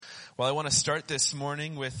Well, I want to start this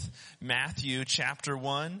morning with Matthew chapter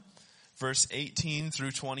 1, verse 18 through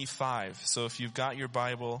 25. So if you've got your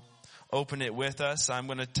Bible, open it with us. I'm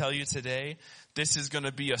going to tell you today, this is going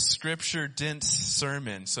to be a scripture-dense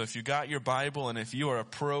sermon. So if you got your Bible and if you are a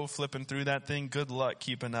pro flipping through that thing, good luck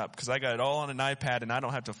keeping up, because I got it all on an iPad and I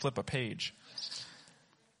don't have to flip a page.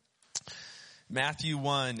 Matthew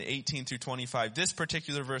 1, 18 through 25. This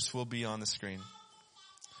particular verse will be on the screen.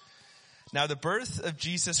 Now the birth of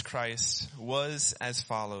Jesus Christ was as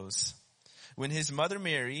follows. When his mother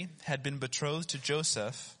Mary had been betrothed to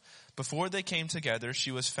Joseph, before they came together,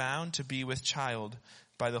 she was found to be with child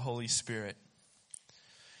by the Holy Spirit.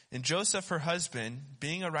 And Joseph, her husband,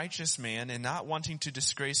 being a righteous man and not wanting to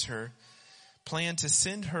disgrace her, planned to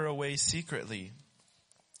send her away secretly.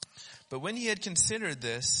 But when he had considered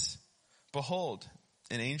this, behold,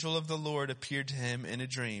 an angel of the Lord appeared to him in a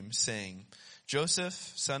dream, saying,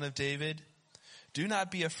 Joseph, son of David, do not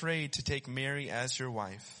be afraid to take Mary as your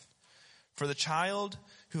wife, for the child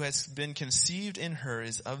who has been conceived in her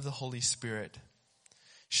is of the Holy Spirit.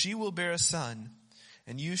 She will bear a son,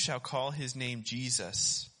 and you shall call his name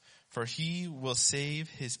Jesus, for he will save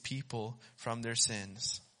his people from their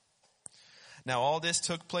sins. Now all this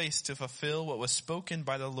took place to fulfill what was spoken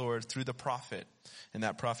by the Lord through the prophet, and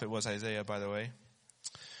that prophet was Isaiah, by the way.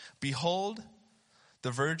 Behold, the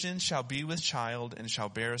virgin shall be with child and shall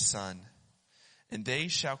bear a son, and they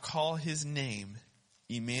shall call his name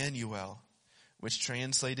Emmanuel, which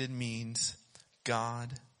translated means God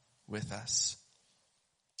with us.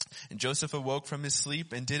 And Joseph awoke from his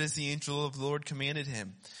sleep and did as the angel of the Lord commanded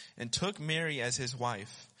him, and took Mary as his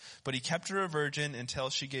wife. But he kept her a virgin until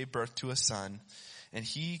she gave birth to a son, and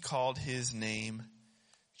he called his name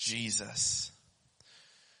Jesus.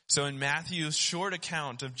 So in Matthew's short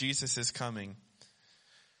account of Jesus' coming,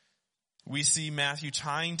 we see Matthew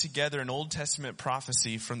tying together an Old Testament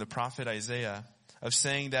prophecy from the prophet Isaiah of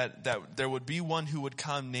saying that there would be one who would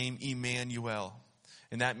come named Emmanuel.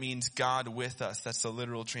 And that means God with us. That's the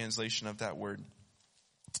literal translation of that word.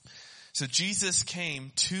 So Jesus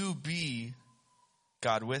came to be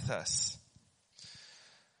God with us.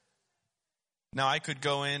 Now I could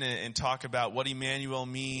go in and talk about what Emmanuel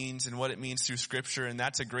means and what it means through Scripture, and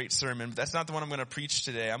that's a great sermon, but that's not the one I'm going to preach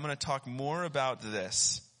today. I'm going to talk more about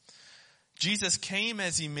this. Jesus came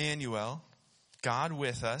as Emmanuel, God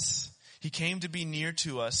with us. He came to be near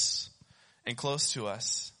to us and close to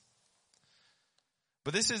us.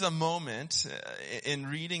 But this is a moment in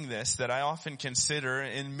reading this that I often consider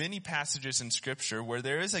in many passages in Scripture where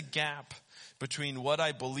there is a gap between what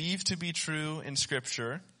I believe to be true in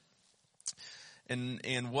Scripture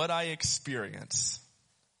and what I experience.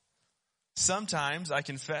 Sometimes, I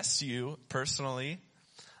confess to you personally,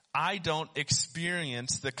 I don't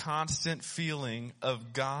experience the constant feeling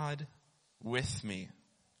of God with me.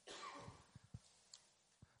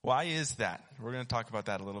 Why is that? We're going to talk about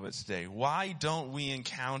that a little bit today. Why don't we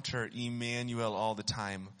encounter Emmanuel all the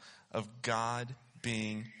time, of God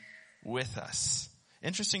being with us?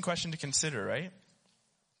 Interesting question to consider, right?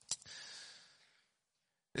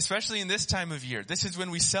 Especially in this time of year. This is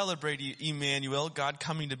when we celebrate Emmanuel, God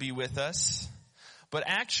coming to be with us. But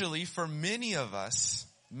actually, for many of us,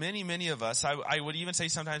 many of us, I would even say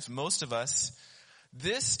sometimes most of us,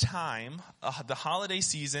 this time, the holiday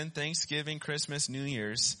season, Thanksgiving, Christmas, New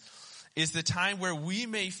Year's, is the time where we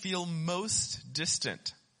may feel most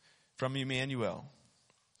distant from Emmanuel.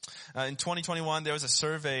 In 2021, there was a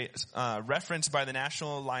survey referenced by the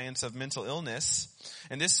National Alliance of Mental Illness,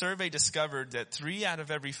 and this survey discovered that 3 out of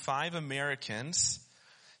every 5 Americans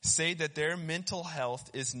say that their mental health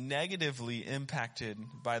is negatively impacted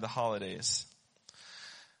by the holidays.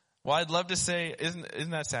 Well, I'd love to say,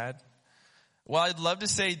 isn't that sad? Well, I'd love to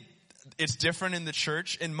say it's different in the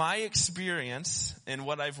church. In my experience and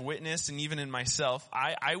what I've witnessed, and even in myself,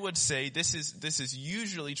 I would say this is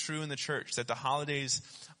usually true in the church, that the holidays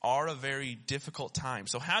are a very difficult time.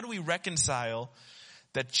 So how do we reconcile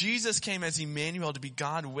that Jesus came as Emmanuel to be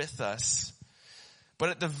God with us, but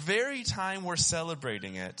at the very time we're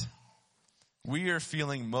celebrating it, we are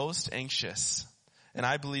feeling most anxious? And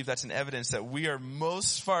I believe that's an evidence that we are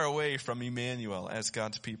most far away from Emmanuel as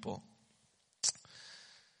God's people.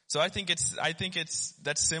 So I think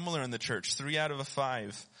that's similar in the church. 3 out of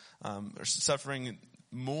 5 are suffering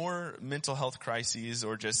more mental health crises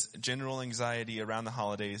or just general anxiety around the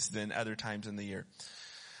holidays than other times in the year.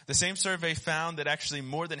 The same survey found that actually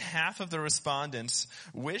more than half of the respondents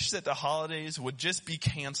wish that the holidays would just be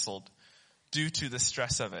canceled due to the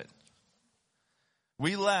stress of it.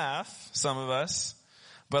 We laugh, some of us,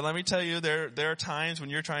 But let me tell you, there are times when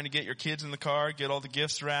you're trying to get your kids in the car, get all the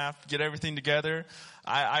gifts wrapped, get everything together.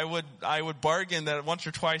 I would bargain that once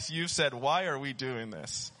or twice you've said, why are we doing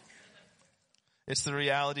this? It's the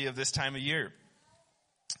reality of this time of year.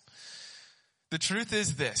 The truth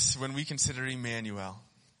is this, when we consider Emmanuel.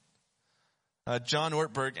 John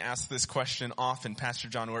Ortberg asks this question often, Pastor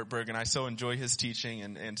John Ortberg, and I so enjoy his teaching.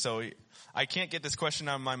 And so I can't get this question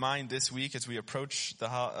out of my mind this week as we approach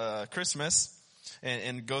the Christmas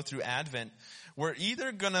and go through Advent. We're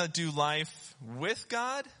either going to do life with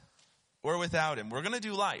God or without him. We're going to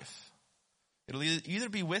do life. It'll either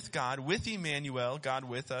be with God, with Emmanuel, God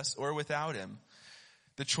with us, or without him.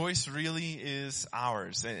 The choice really is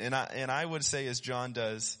ours. And I would say, as John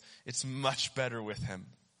does, it's much better with him.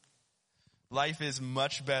 Life is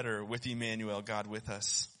much better with Emmanuel, God with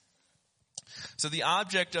us. So the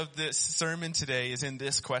object of this sermon today is in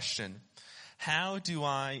this question. How do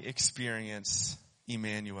I experience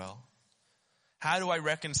Emmanuel? How do I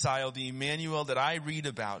reconcile the Emmanuel that I read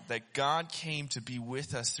about, that God came to be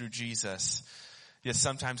with us through Jesus, yet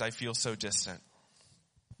sometimes I feel so distant?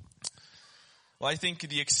 Well, I think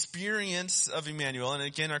the experience of Emmanuel, and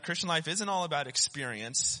again, our Christian life isn't all about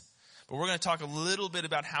experience, but we're going to talk a little bit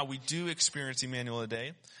about how we do experience Emmanuel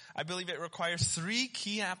today. I believe it requires 3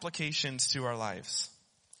 key applications to our lives.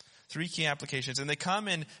 3 key applications, and they come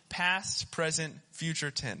in past, present, future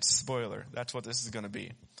tense. Spoiler, that's what this is going to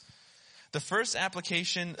be. The first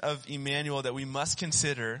application of Emmanuel that we must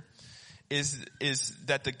consider is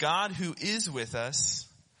that the God who is with us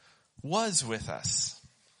was with us.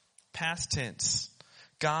 Past tense.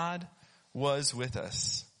 God was with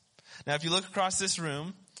us. Now, if you look across this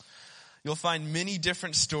room, you'll find many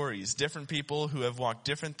different stories, different people who have walked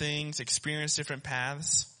different things, experienced different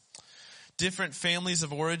paths, different families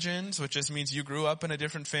of origins, which just means you grew up in a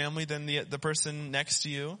different family than the person next to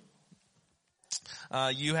you.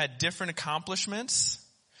 You had different accomplishments,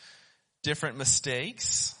 different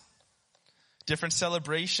mistakes, different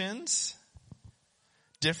celebrations,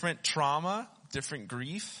 different trauma, different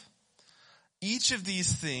grief. Each of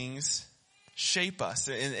these things shape us,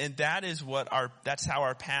 and that is that's how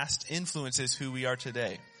our past influences who we are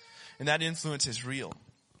today. And that influence is real.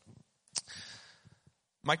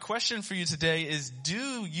 My question for you today is,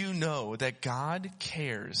 do you know that God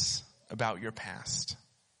cares about your past?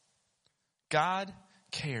 God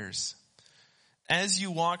cares. As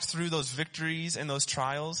you walked through those victories and those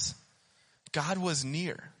trials, God was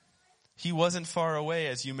near. He wasn't far away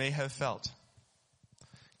as you may have felt.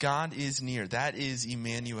 God is near. That is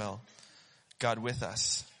Emmanuel, God with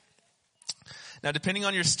us. Now, depending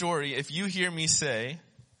on your story, if you hear me say,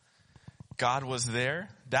 God was there,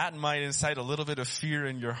 that might incite a little bit of fear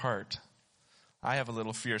in your heart. I have a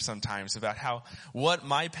little fear sometimes about what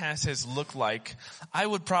my past has looked like. I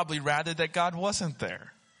would probably rather that God wasn't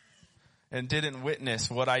there and didn't witness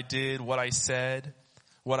what I did, what I said,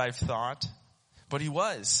 what I've thought. But he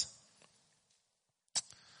was.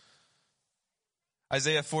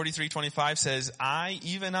 Isaiah 43:25 says,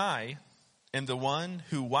 even I, am the one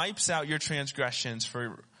who wipes out your transgressions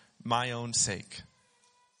for my own sake.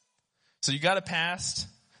 So you got a past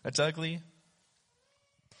that's ugly.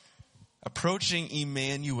 Approaching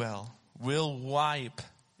Emmanuel will wipe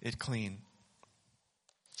it clean.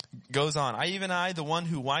 Goes on, I, the one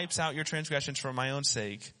who wipes out your transgressions for my own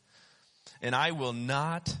sake, and I will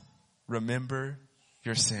not remember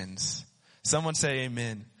your sins. Someone say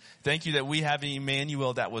amen. Thank you that we have an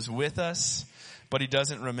Emmanuel that was with us, but he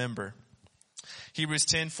doesn't remember. Hebrews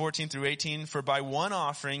 10:14-18, for by one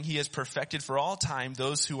offering he has perfected for all time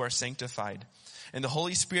those who are sanctified. And the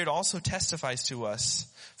Holy Spirit also testifies to us,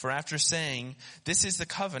 for after saying, this is the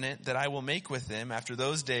covenant that I will make with them after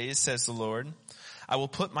those days, says the Lord, I will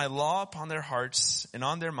put my law upon their hearts, and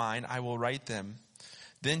on their mind I will write them.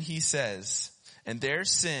 Then he says, and their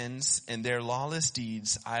sins and their lawless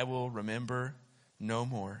deeds I will remember no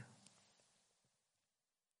more.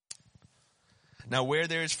 Now where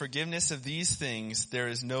there is forgiveness of these things, there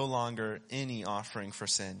is no longer any offering for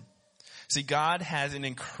sin. See, God has an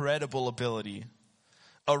incredible ability,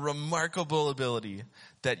 a remarkable ability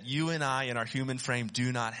that you and I in our human frame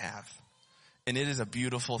do not have. And it is a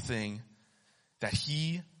beautiful thing that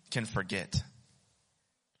he can forget.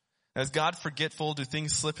 Is God forgetful? Do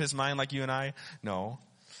things slip his mind like you and I? No.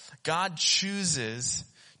 God chooses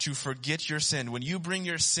to forget your sin. When you bring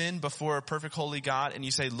your sin before a perfect holy God and you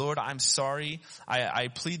say, Lord, I'm sorry. I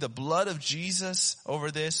plead the blood of Jesus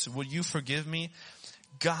over this. Will you forgive me?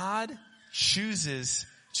 God chooses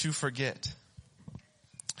to forget.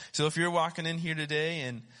 So if you're walking in here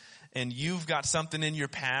today and you've got something in your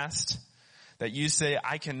past that you say,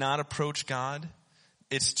 I cannot approach God,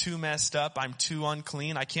 it's too messed up. I'm too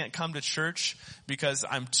unclean. I can't come to church because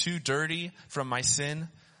I'm too dirty from my sin.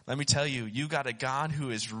 Let me tell you, you got a God who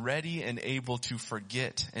is ready and able to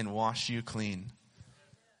forget and wash you clean.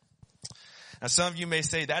 Now, some of you may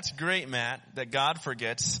say, that's great, Matt, that God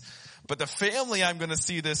forgets. But the family I'm going to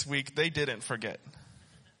see this week, they didn't forget.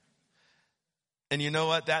 And you know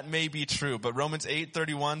what? That may be true. But Romans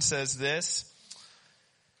 8:31 says this.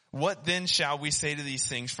 What then shall we say to these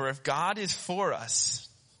things? For if God is for us,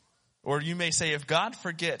 or you may say, if God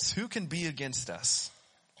forgets, who can be against us?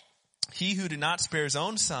 He who did not spare his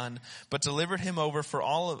own son, but delivered him over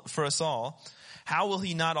for us all, how will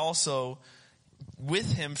he not also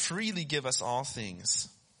with him freely give us all things?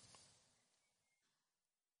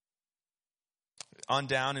 On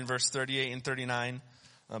down in verse 38 and 39,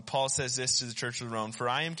 Paul says this to the church of Rome. For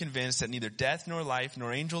I am convinced that neither death nor life,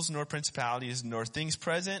 nor angels nor principalities, nor things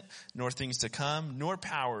present, nor things to come, nor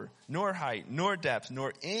power, nor height, nor depth,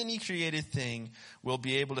 nor any created thing will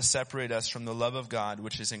be able to separate us from the love of God,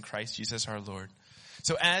 which is in Christ Jesus our Lord.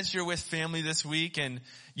 So as you're with family this week and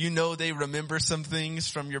you know they remember some things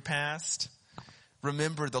from your past,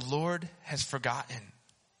 remember the Lord has forgotten.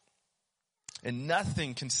 And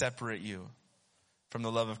nothing can separate you from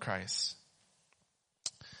the love of Christ.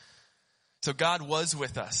 So God was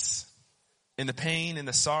with us in the pain, in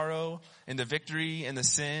the sorrow, in the victory, in the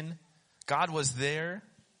sin. God was there.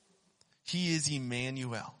 He is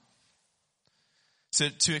Emmanuel. So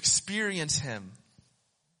to experience him,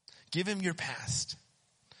 give him your past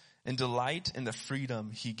and delight in the freedom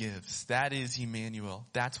he gives. That is Emmanuel.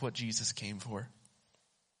 That's what Jesus came for.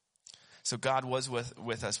 So God was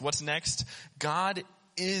with us. What's next? God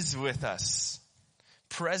is with us.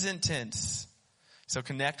 Present tense. So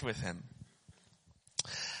connect with him.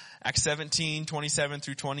 Acts 17:27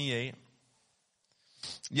 through 28.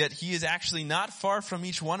 Yet he is actually not far from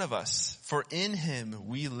each one of us, for in him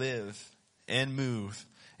we live and move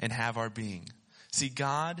and have our being. See,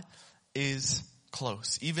 God is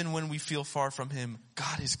close. Even when we feel far from him,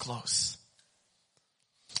 God is close.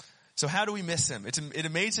 So how do we miss him? It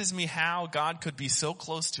amazes me how God could be so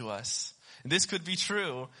close to us. And this could be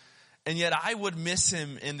true, and yet I would miss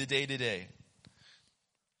him in the day-to-day.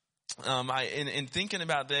 In thinking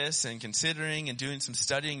about this and considering and doing some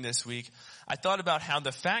studying this week, I thought about how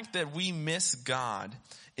the fact that we miss God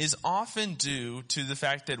is often due to the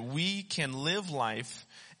fact that we can live life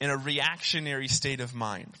in a reactionary state of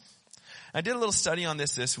mind. I did a little study on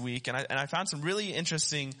this week, and I found some really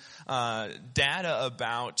interesting data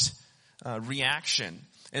about reaction.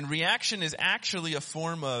 And reaction is actually a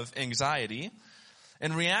form of anxiety,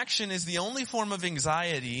 and reaction is the only form of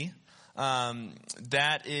anxiety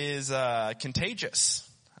that is contagious.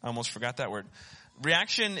 I almost forgot that word.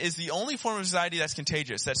 Reaction is the only form of anxiety that's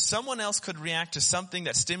contagious. That someone else could react to something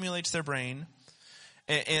that stimulates their brain,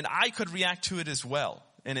 and I could react to it as well.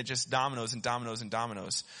 And it just dominoes and dominoes and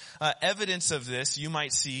dominoes. Evidence of this you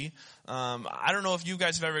might see. I don't know if you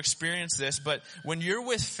guys have ever experienced this, but when you're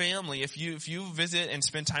with family, if you visit and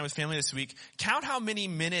spend time with family this week, count how many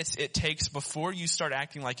minutes it takes before you start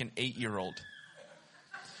acting like an 8-year-old.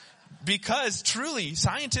 Because truly,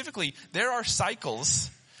 scientifically, there are cycles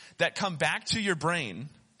that come back to your brain,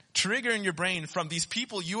 triggering your brain from these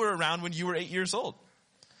people you were around when you were 8 years old.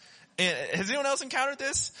 And has anyone else encountered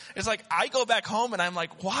this? It's like I go back home and I'm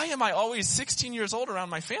like, why am I always 16 years old around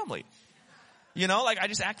my family? You know, like I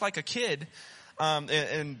just act like a kid.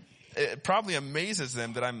 And it probably amazes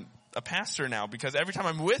them that I'm a pastor now, because every time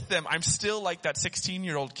I'm with them, I'm still like that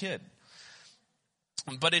 16-year-old kid.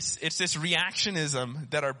 But it's this reactionism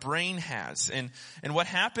that our brain has. And what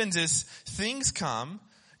happens is things come,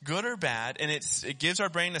 good or bad, and it gives our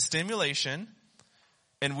brain a stimulation,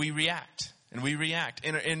 and we react. And we react.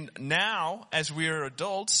 And now, as we're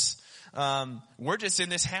adults, we're just in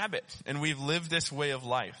this habit, and we've lived this way of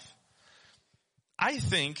life. I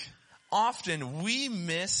think often we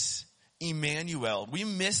miss Emmanuel. We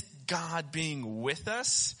miss God being with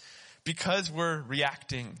us because we're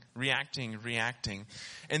reacting.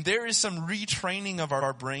 And there is some retraining of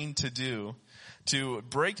our brain to do to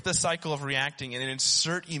break the cycle of reacting and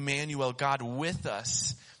insert Emmanuel, God with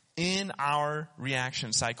us, in our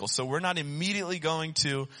reaction cycle. So we're not immediately going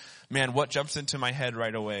to, man, what jumps into my head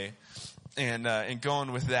right away, and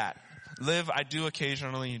going with that. Liv, I do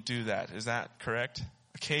occasionally do that. Is that correct?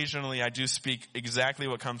 Occasionally I do speak exactly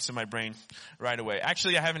what comes to my brain right away.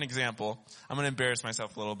 Actually, I have an example. I'm going to embarrass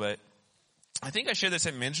myself a little bit. I think I shared this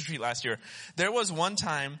at ministry last year. There was one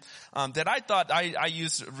time that I thought I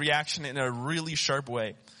used reaction in a really sharp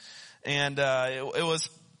way. And it was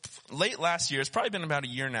late last year. It's probably been about a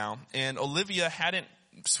year now. And Olivia hadn't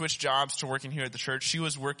switched jobs to working here at the church. She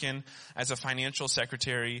was working as a financial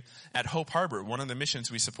secretary at Hope Harbor, one of the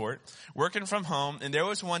missions we support, working from home. And there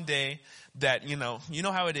was one day that, you know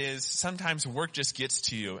how it is. Sometimes work just gets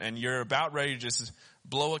to you and you're about ready to just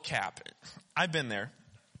blow a cap. I've been there.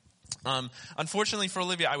 Unfortunately for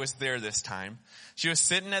Olivia, I was there this time. She was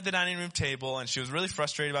sitting at the dining room table and she was really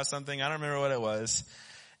frustrated about something. I don't remember what it was.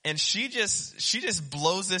 And she just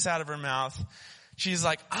blows this out of her mouth. She's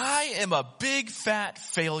like, I am a big fat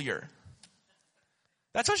failure.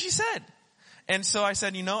 That's what she said. And so I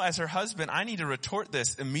said, as her husband, I need to retort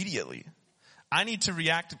this immediately. I need to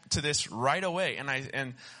react to this right away.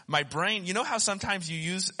 And my brain, you know how sometimes you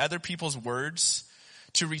use other people's words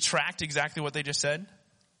to retract exactly what they just said?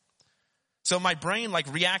 So my brain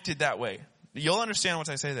reacted that way. You'll understand once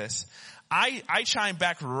I say this. I chime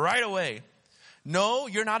back right away. No,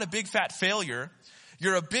 you're not a big fat failure.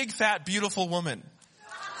 You're a big fat beautiful woman.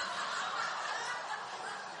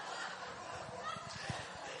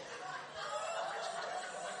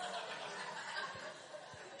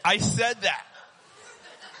 I said that.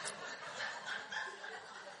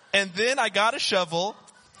 And then I got a shovel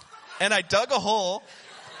and I dug a hole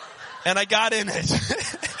and I got in it.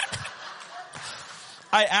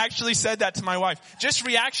 I actually said that to my wife. Just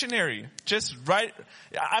reactionary. Just right.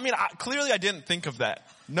 Clearly I didn't think of that.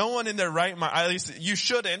 No one in their right mind, at least you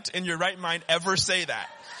shouldn't in your right mind ever say that.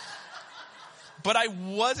 But I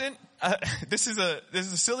wasn't, this is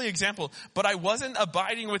a silly example, but I wasn't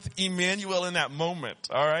abiding with Emmanuel in that moment,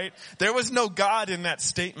 all right? There was no God in that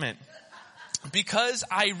statement. Because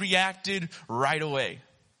I reacted right away.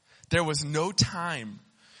 There was no time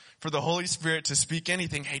for the Holy Spirit to speak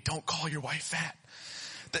anything. Hey, don't call your wife fat.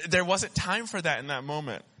 There wasn't time for that in that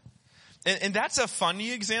moment. And that's a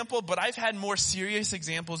funny example, but I've had more serious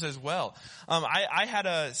examples as well. I had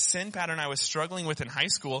a sin pattern I was struggling with in high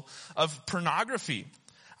school of pornography.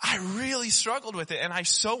 I really struggled with it and I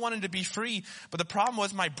so wanted to be free. But the problem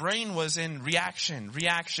was my brain was in reaction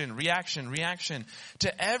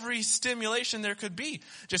to every stimulation there could be.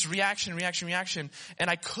 Just reaction. And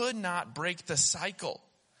I could not break the cycle.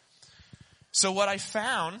 So what I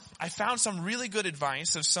found some really good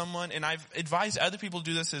advice of someone, and I've advised other people to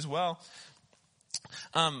do this as well.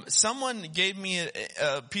 Someone gave me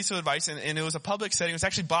a piece of advice, and it was a public setting. It was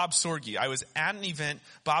actually Bob Sorge. I was at an event.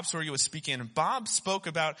 Bob Sorge was speaking, and Bob spoke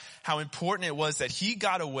about how important it was that he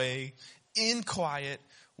got away in quiet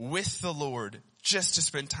with the Lord just to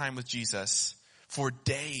spend time with Jesus for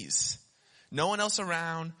days. No one else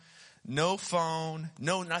around. No phone,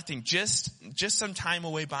 no nothing, just some time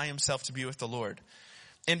away by himself to be with the Lord.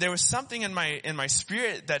 And there was something in my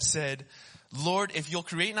spirit that said, Lord, if you'll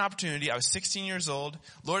create an opportunity, I was 16 years old,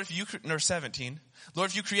 Lord, or 17, Lord,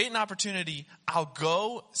 if you create an opportunity, I'll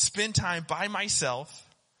go spend time by myself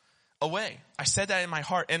away. I said that in my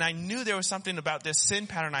heart, and I knew there was something about this sin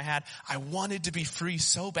pattern I had. I wanted to be free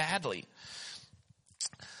so badly.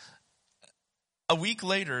 A week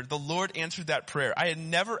later, the Lord answered that prayer. I had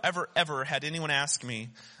never, ever had anyone ask me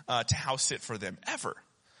to house sit for them, ever.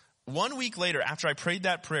 1 week later, after I prayed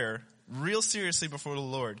that prayer, real seriously before the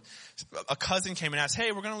Lord, a cousin came and asked,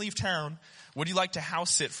 hey, we're going to leave town. Would you like to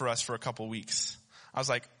house sit for us for a couple weeks? I was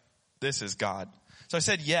like, this is God. So I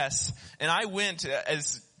said yes, and I went,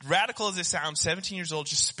 as radical as it sounds, 17 years old,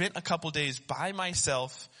 just spent a couple days by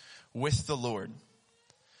myself with the Lord.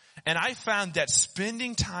 And I found that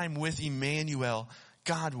spending time with Emmanuel,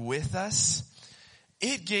 God with us,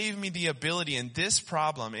 it gave me the ability in this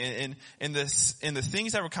problem, in the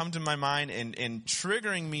things that were coming to my mind and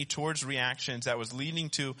triggering me towards reactions that was leading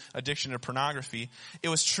to addiction to pornography. It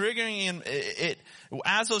was triggering it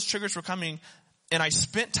as those triggers were coming, and I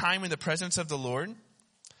spent time in the presence of the Lord.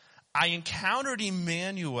 I encountered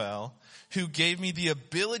Emmanuel, who gave me the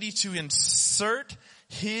ability to insert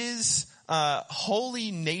his holy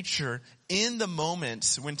nature in the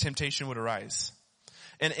moments when temptation would arise.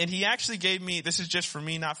 And he actually gave me, this is just for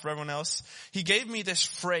me, not for everyone else. He gave me this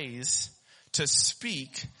phrase to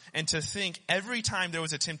speak and to think every time there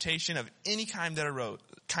was a temptation of any kind that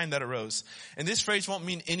arose. And this phrase won't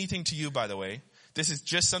mean anything to you, by the way. This is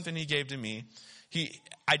just something he gave to me.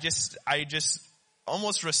 I just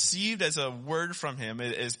almost received as a word from him,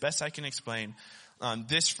 as best I can explain,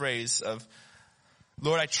 this phrase of,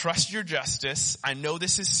 Lord, I trust your justice. I know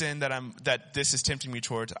this is sin that this is tempting me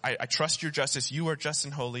towards. I trust your justice. You are just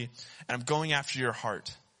and holy, and I'm going after your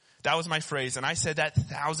heart. That was my phrase, and I said that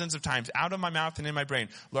thousands of times out of my mouth and in my brain.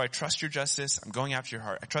 Lord, I trust your justice. I'm going after your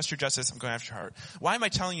heart. I trust your justice. I'm going after your heart. Why am I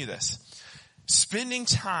telling you this? Spending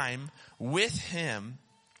time with him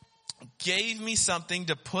gave me something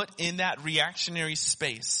to put in that reactionary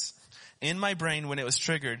space in my brain when it was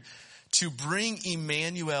triggered, to bring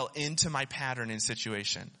Emmanuel into my pattern and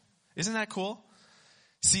situation. Isn't that cool?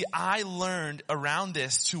 See, I learned around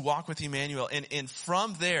this to walk with Emmanuel. And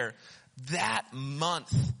from there, that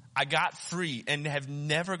month, I got free and have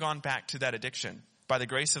never gone back to that addiction by the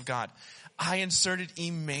grace of God. I inserted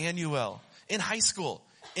Emmanuel in high school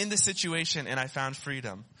in the situation, and I found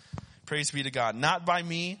freedom. Praise be to God. Not by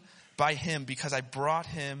me, by him, because I brought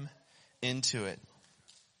him into it.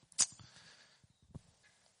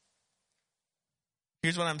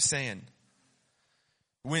 Here's what I'm saying.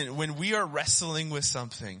 When we are wrestling with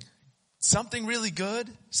something really good,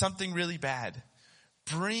 something really bad,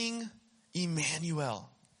 bring Emmanuel,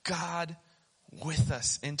 God with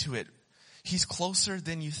us into it. He's closer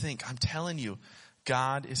than you think. I'm telling you,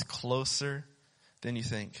 God is closer than you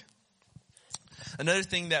think. Another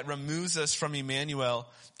thing that removes us from Emmanuel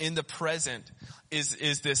in the present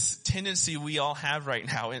is this tendency we all have right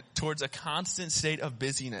now towards a constant state of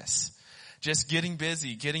busyness. Just getting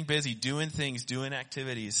busy, doing things, doing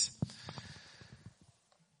activities.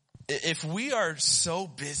 If we are so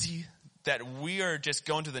busy that we are just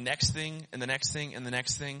going to the next thing and the next thing and the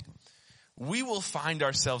next thing, we will find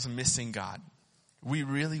ourselves missing God. We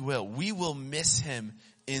really will. We will miss him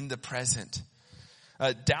in the present.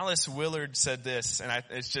 Dallas Willard said this, and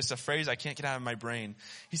it's just a phrase I can't get out of my brain.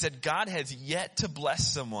 He said, God has yet to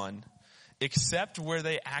bless someone except where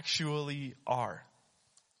they actually are.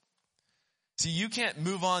 See, you can't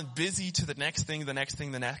move on busy to the next thing,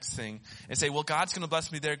 and say, well, God's going to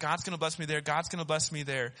bless me there, God's going to bless me there, God's going to bless me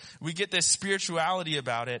there. We get this spirituality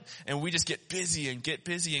about it, and we just get busy and get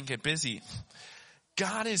busy and get busy.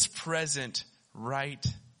 God is present right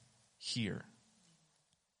here.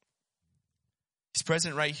 He's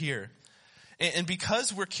present right here. And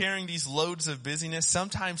because we're carrying these loads of busyness,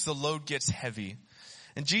 sometimes the load gets heavy.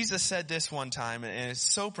 And Jesus said this one time, and it's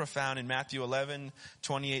so profound in Matthew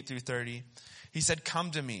 11:28-30. He said,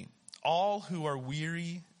 come to me, all who are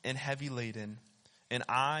weary and heavy laden, and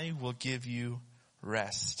I will give you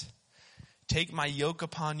rest. Take my yoke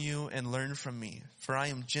upon you and learn from me, for I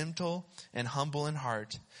am gentle and humble in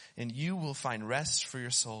heart, and you will find rest for your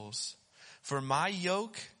souls. For my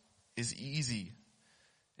yoke is easy,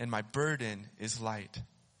 and my burden is light.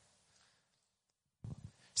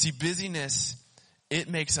 See, busyness, it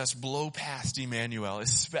makes us blow past Emmanuel,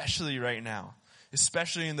 especially right now.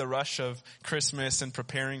 Especially in the rush of Christmas and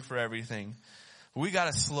preparing for everything. We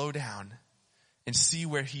got to slow down and see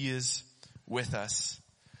where he is with us.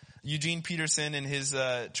 Eugene Peterson, in his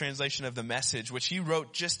translation of the Message, which he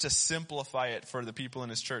wrote just to simplify it for the people in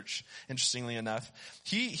his church, interestingly enough,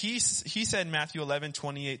 he said in Matthew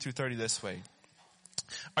 11:28-30 this way.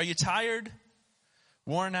 Are you tired,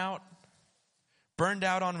 worn out, burned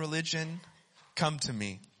out on religion? Come to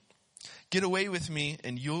me. Get away with me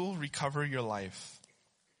and you'll recover your life.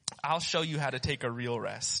 I'll show you how to take a real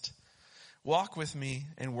rest. Walk with me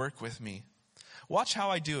and work with me. Watch how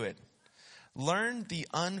I do it. Learn the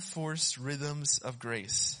unforced rhythms of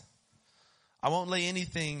grace. I won't lay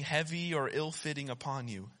anything heavy or ill-fitting upon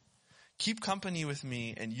you. Keep company with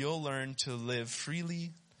me and you'll learn to live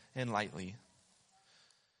freely and lightly.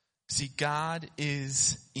 See, God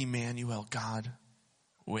is Emmanuel, God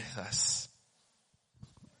with us.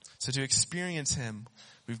 So to experience him,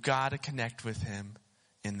 we've got to connect with him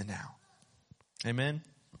in the now. Amen?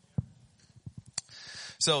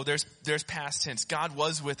 So there's past tense. God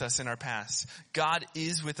was with us in our past. God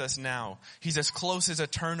is with us now. He's as close as a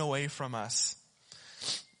turn away from us.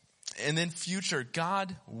 And then future,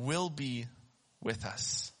 God will be with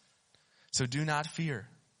us. So do not fear.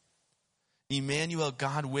 Emmanuel,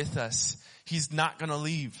 God with us. He's not going to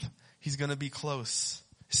leave. He's going to be close,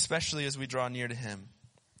 especially as we draw near to him.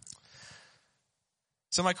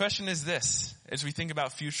 So my question is this, as we think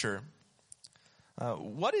about future,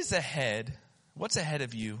 what is ahead? What's ahead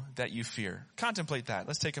of you that you fear? Contemplate that.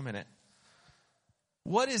 Let's take a minute.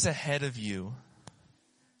 What is ahead of you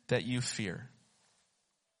that you fear?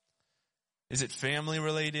 Is it family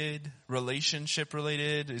related, relationship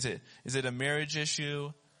related? Is it a marriage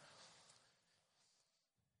issue?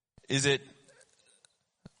 Is it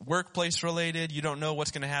workplace related? You don't know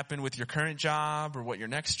what's going to happen with your current job or what your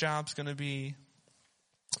next job's going to be.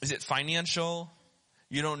 Is it financial?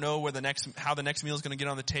 You don't know how the next meal is going to get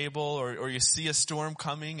on the table, or you see a storm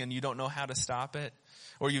coming and you don't know how to stop it,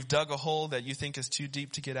 or you've dug a hole that you think is too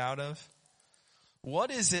deep to get out of.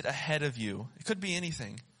 What is it ahead of you? It could be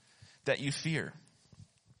anything that you fear.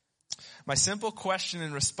 My simple question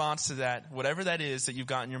in response to that, whatever that is that you've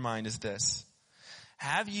got in your mind, is this.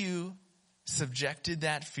 Have you subjected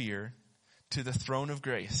that fear to the throne of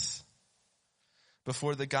grace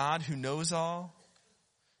before the God who knows all,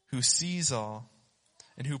 who sees all,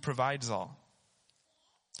 and who provides all.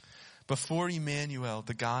 Before Emmanuel,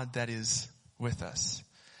 the God that is with us.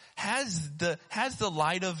 Has the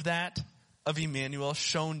light of Emmanuel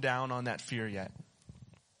shone down on that fear yet?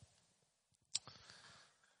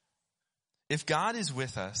 If God is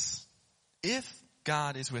with us,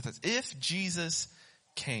 if Jesus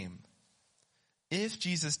came, if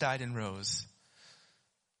Jesus died and rose,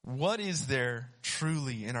 what is there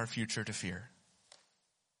truly in our future to fear?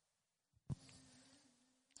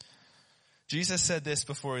 Jesus said this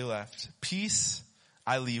before he left. Peace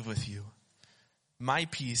I leave with you. My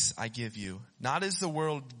peace I give you. Not as the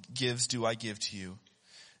world gives do I give to you.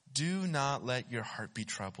 Do not let your heart be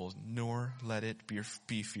troubled, nor let it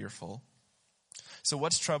be fearful. So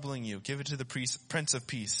what's troubling you? Give it to the Prince of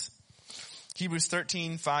Peace. Hebrews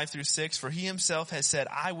 13:5-6. For he himself has said,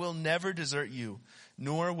 I will never desert you,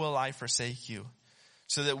 nor will I forsake you.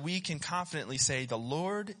 So that we can confidently say, the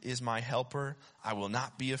Lord is my helper. I will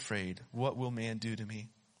not be afraid. What will man do to me?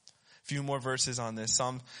 A few more verses on this.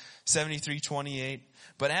 Psalm 73:28.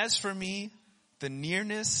 But as for me, the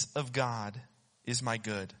nearness of God is my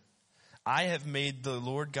good. I have made the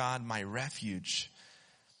Lord God my refuge,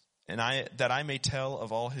 and that I may tell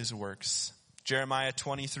of all his works. Jeremiah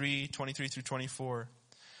 23:23-24.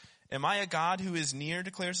 Am I a God who is near,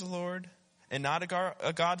 declares the Lord, and not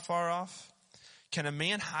a God far off? Can a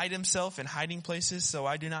man hide himself in hiding places so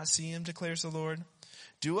I do not see him, declares the Lord?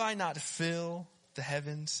 Do I not fill the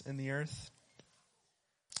heavens and the earth?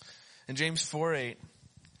 In James 4:8,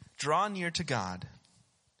 draw near to God,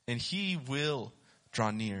 and he will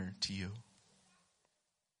draw near to you.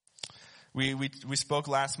 We spoke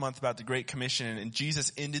last month about the Great Commission, and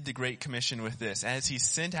Jesus ended the Great Commission with this. As he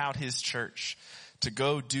sent out his church to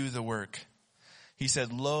go do the work, he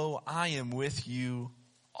said, lo, I am with you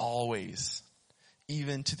always,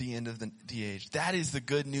 even to the end of the age. That is the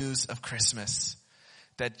good news of Christmas,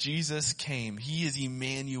 that Jesus came. He is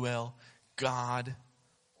Emmanuel, God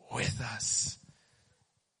with us.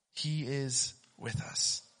 He is with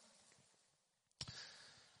us.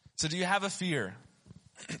 So do you have a fear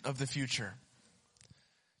of the future?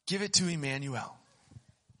 Give it to Emmanuel.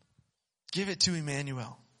 Give it to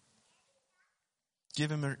Emmanuel.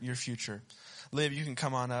 Give him your future. Liv, you can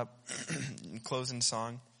come on up and close in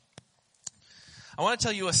song. I want to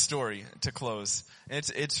tell you a story to close.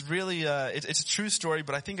 It's really it's a true story,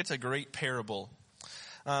 but I think it's a great parable.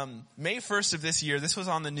 May 1st of this year, this was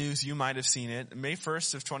on the news, you might have seen it. May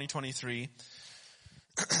 1st of 2023,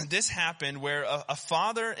 this happened where a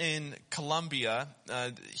father in Colombia,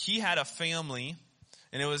 he had a family,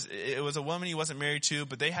 and it was a woman he wasn't married to,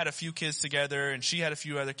 but they had a few kids together, and she had a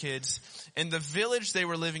few other kids. And the village they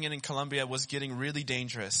were living in Colombia was getting really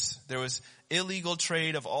dangerous. There was illegal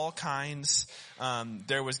trade of all kinds.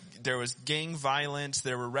 There was gang violence.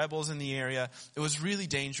 There were rebels in the area. It was really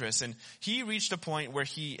dangerous. And he reached a point where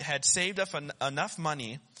he had saved up enough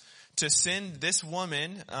money to send this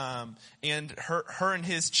woman and her and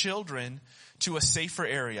his children to a safer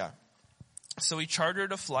area. So he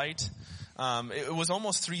chartered a flight. It was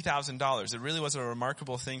almost $3,000. It really was a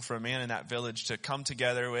remarkable thing for a man in that village to come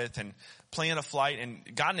together with and plan a flight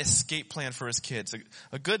and got an escape plan for his kids.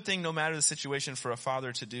 A good thing, no matter the situation, for a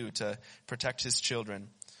father to do to protect his children.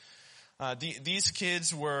 These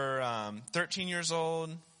kids were 13 years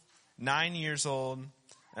old, 9 years old,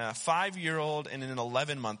 5-year-old, and an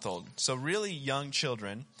 11-month-old. So really young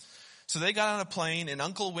children. So they got on a plane, and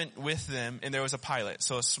uncle went with them, and there was a pilot.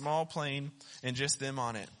 So a small plane and just them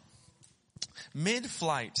on it.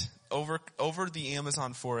 Mid-flight over the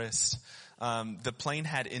Amazon forest, the plane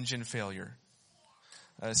had engine failure.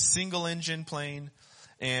 A single engine plane,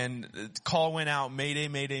 and the call went out, mayday,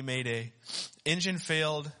 mayday, mayday. Engine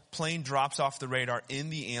failed, plane drops off the radar in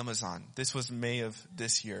the Amazon. This was May of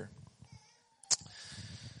this year.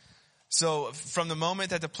 So from the moment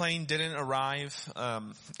that the plane didn't arrive,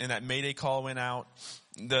 and that mayday call went out,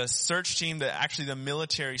 the search team, the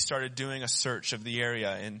military started doing a search of the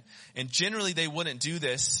area. And generally they wouldn't do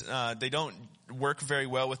this. They don't work very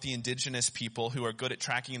well with the indigenous people who are good at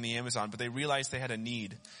tracking in the Amazon, but they realized they had a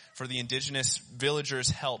need for the indigenous villagers'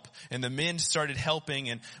 help. And the men started helping,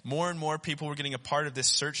 and more people were getting a part of this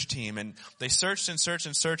search team. And they searched and searched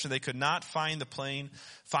and searched, and they could not find the plane.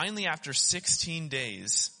 Finally, after 16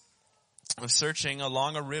 days of searching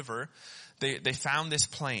along a river, they found this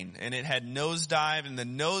plane, and it had nosedived, and the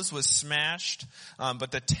nose was smashed, but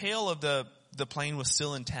the tail of the plane was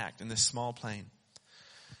still intact in this small plane.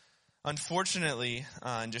 Unfortunately,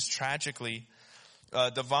 and just tragically,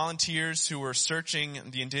 the volunteers who were searching,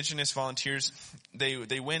 the indigenous volunteers,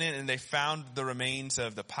 they went in and they found the remains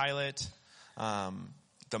of the pilot,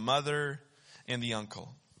 the mother, and the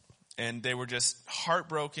uncle. and they were just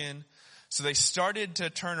heartbroken. So they started to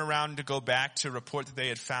turn around to go back to report that they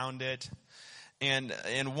had found it. And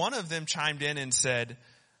one of them chimed in and said,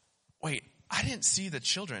 wait, I didn't see the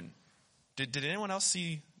children. Did anyone else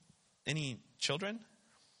see any children?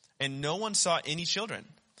 And no one saw any children.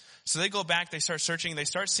 So they go back, they start searching, they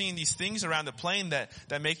start seeing these things around the plane that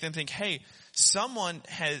make them think, hey, someone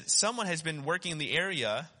has been working in the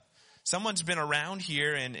area. Someone's been around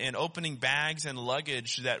here and opening bags and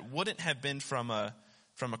luggage that wouldn't have been from a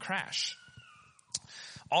crash.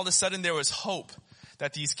 All of a sudden there was hope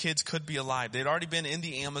that these kids could be alive. They'd already been in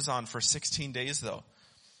the Amazon for 16 days though.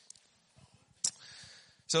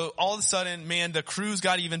 So all of a sudden, man, the crews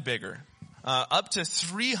got even bigger. Up to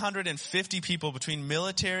 350 people between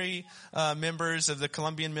military members of the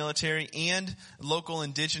Colombian military and local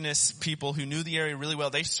indigenous people who knew the area really well.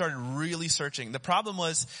 They started really searching. The problem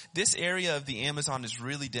was this area of the Amazon is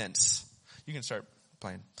really dense. You can start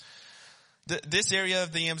playing. This area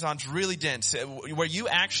of the Amazon is really dense, where you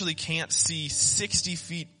actually can't see 60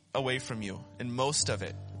 feet away from you in most of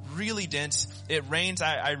it. Really dense. It rains.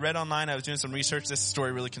 I read online, I was doing some research. This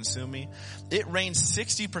story really consumed me. It rains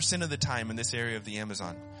 60% of the time in this area of the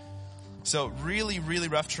Amazon. So really, really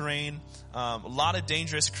rough terrain. A lot of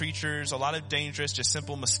dangerous creatures, a lot of dangerous, just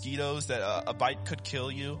simple mosquitoes that a bite could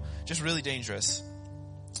kill you. Just really dangerous.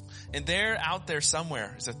 And they're out there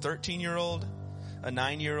somewhere. It's a 13-year-old, a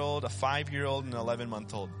 9-year-old, a 5-year-old, and an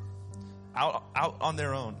 11-month-old. Out on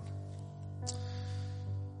their own.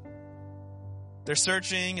 They're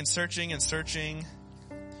searching and searching and searching.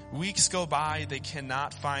 Weeks go by. They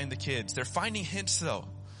cannot find the kids. They're finding hints though.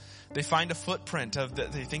 They find a footprint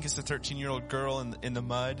they think it's the 13-year-old girl in the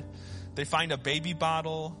mud. They find a baby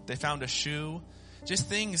bottle. They found a shoe. Just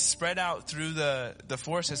things spread out through the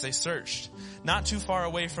forest as they searched. Not too far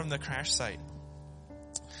away from the crash site.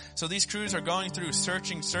 So these crews are going through,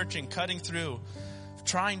 searching, cutting through,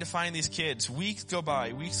 trying to find these kids. Weeks go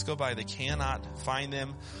by. They cannot find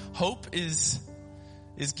them. Hope is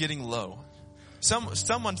getting low.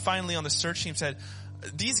 Someone finally on the search team said,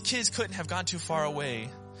 these kids couldn't have gone too far away.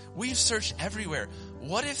 We've searched everywhere.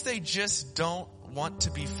 What if they just don't want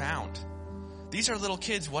to be found? These are little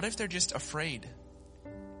kids. What if they're just afraid?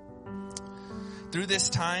 Through this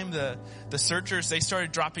time, the searchers, they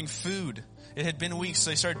started dropping food. It had been weeks,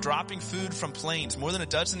 so they started dropping food from planes. More than a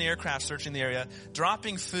dozen aircraft searching the area,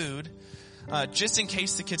 dropping food just in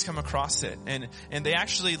case the kids come across it. And they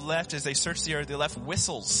actually left, as they searched the area, they left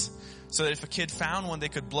whistles so that if a kid found one, they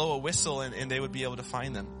could blow a whistle and they would be able to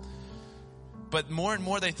find them. But more and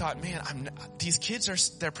more they thought, man, these kids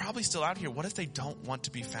they're probably still out here. What if they don't want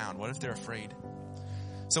to be found? What if they're afraid?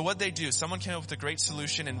 So what they do, someone came up with a great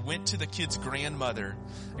solution and went to the kid's grandmother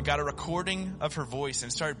and got a recording of her voice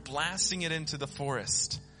and started blasting it into the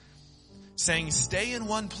forest, saying, stay in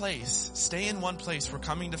one place, we're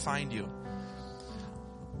coming to find you.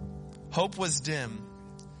 Hope was dim.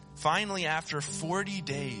 Finally, after 40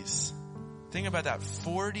 days, think about that,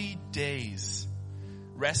 40 days,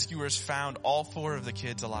 rescuers found all 4 of the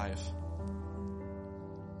kids alive.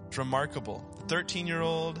 It's remarkable. The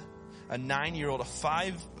 13-year-old, a 9-year-old, a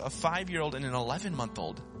 5-year-old, and an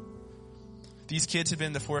 11-month-old. These kids had been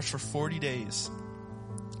in the forest for 40 days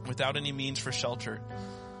without any means for shelter.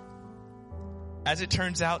 As it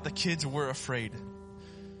turns out, the kids were afraid.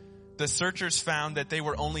 The searchers found that they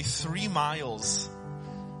were only 3 miles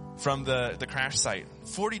from the crash site.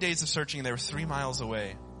 40 days of searching, and they were 3 miles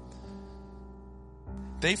away.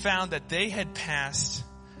 They found that they had passed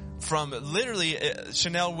from literally,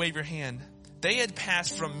 Chanel, wave your hand. They had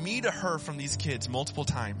passed from me to her from these kids multiple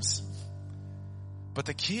times. But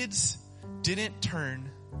the kids didn't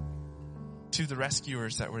turn to the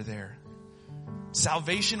rescuers that were there.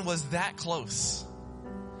 Salvation was that close.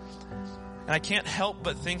 And I can't help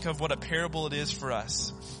but think of what a parable it is for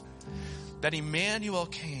us. That Emmanuel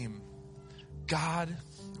came, God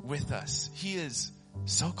with us. He is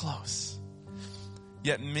so close.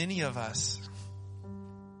 Yet many of us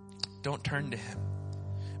don't turn to him.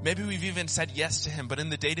 Maybe we've even said yes to him, but in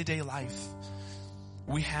the day-to-day life,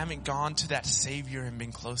 we haven't gone to that Savior and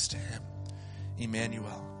been close to him,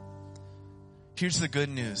 Emmanuel. Here's the good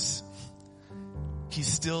news. He's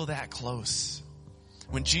still that close.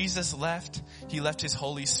 When Jesus left, he left his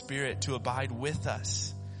Holy Spirit to abide with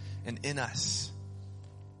us and in us.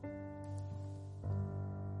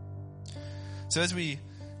 So as we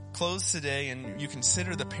close today and you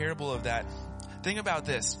consider the parable of that, think about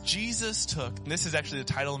this. Jesus took, and this is actually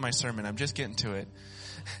the title of my sermon, I'm just getting to it.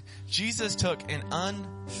 Jesus took an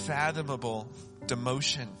unfathomable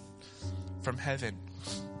demotion from heaven,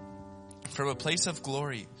 from a place of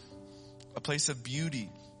glory, a place of beauty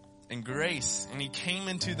and grace, and he came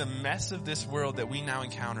into the mess of this world that we now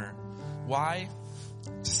encounter. Why?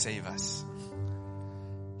 To save us.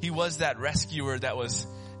 He was that rescuer that was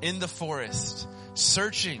in the forest,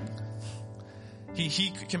 searching.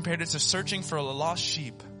 He compared it to searching for a lost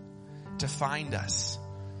sheep to find us,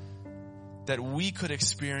 that we could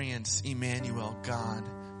experience Emmanuel, God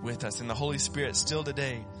with us. And the Holy Spirit still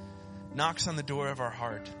today knocks on the door of our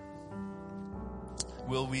heart.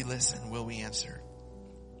 Will we listen? Will we answer?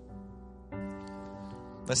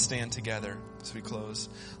 Let's stand together as we close.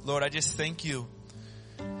 Lord, I just thank you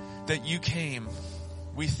that you came.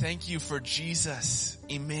 We thank you for Jesus,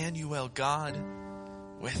 Emmanuel, God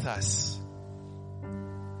with us.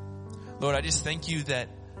 Lord, I just thank you that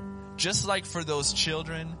just like for those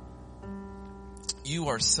children, you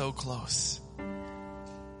are so close.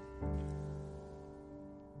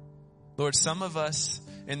 Lord, some of us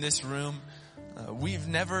in this room, we've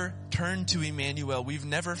never turned to Emmanuel. We've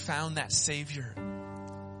never found that Savior.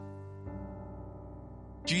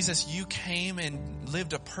 Jesus, you came and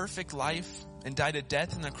lived a perfect life and died a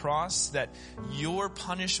death on the cross that your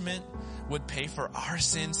punishment would pay for our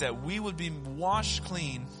sins, that we would be washed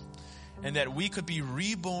clean, and that we could be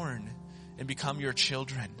reborn and become your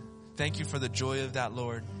children. Thank you for the joy of that,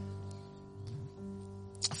 Lord.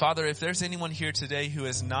 Father, if there's anyone here today who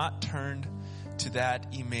has not turned to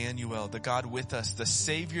that Emmanuel, the God with us, the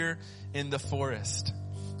Savior in the forest,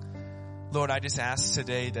 Lord, I just ask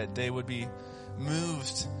today that they would be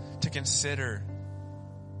moved to consider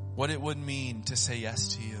what it would mean to say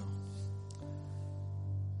yes to you.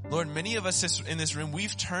 Lord, many of us in this room,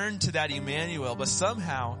 we've turned to that Emmanuel, but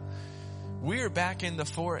somehow we're back in the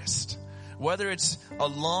forest. Whether it's a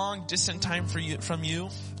long, distant time from you,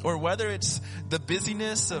 or whether it's the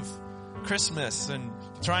busyness of Christmas and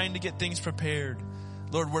trying to get things prepared,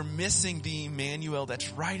 Lord, we're missing the Emmanuel that's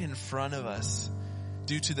right in front of us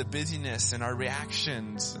due to the busyness and our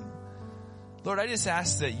reactions. Lord, I just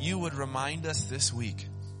ask that you would remind us this week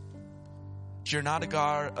that you're not a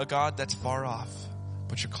God that's far off,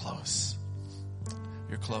 but you're close.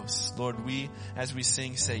 You're close. Lord, as we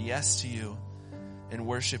sing, say yes to you and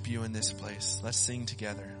worship you in this place. Let's sing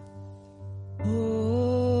together.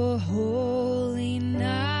 Oh, holy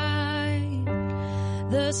night,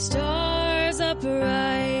 the stars are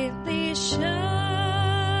brightly shining.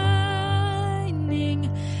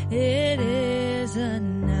 It is a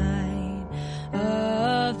night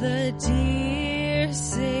of the dear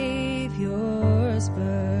Savior's birth.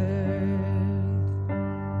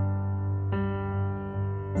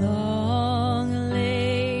 Long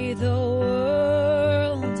lay the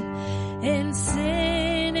world in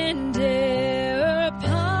sin and error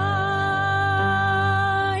pining,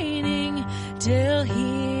 till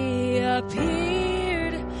he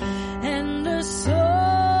appeared and the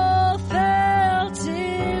soul felt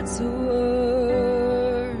its worth.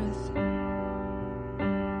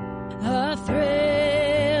 A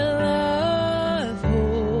thrill of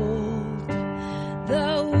hope,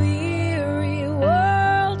 the weary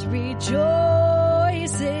world rejoices,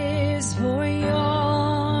 for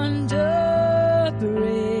yonder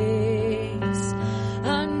breaks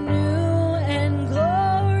a new and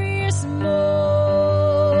glorious morn.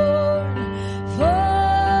 Fall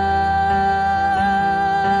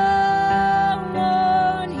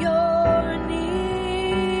on your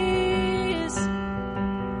knees.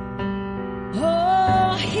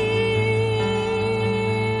 Oh, hear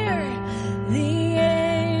the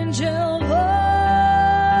angel voices.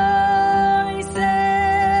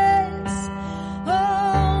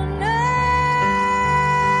 Oh, night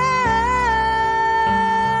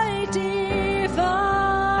divine.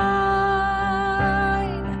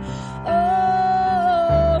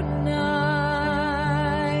 Oh,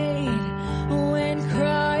 night when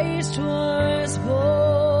Christ was born.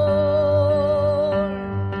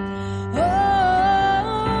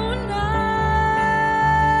 Oh, night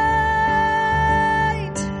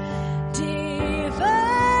divine.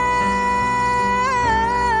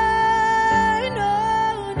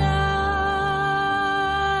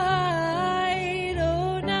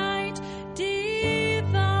 Oh, night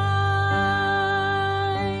divine.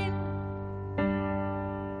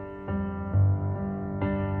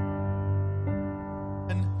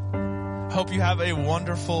 Hope you have a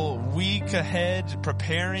wonderful week ahead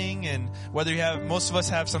preparing, and whether most of us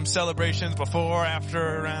have some celebrations before, after,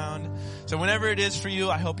 around. So whenever it is for you,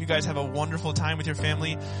 I hope you guys have a wonderful time with your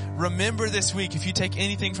family. Remember this week, if you take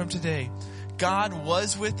anything from today, God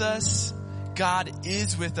was with us, God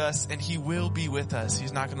is with us, and he will be with us.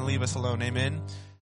 He's not going to leave us alone. Amen.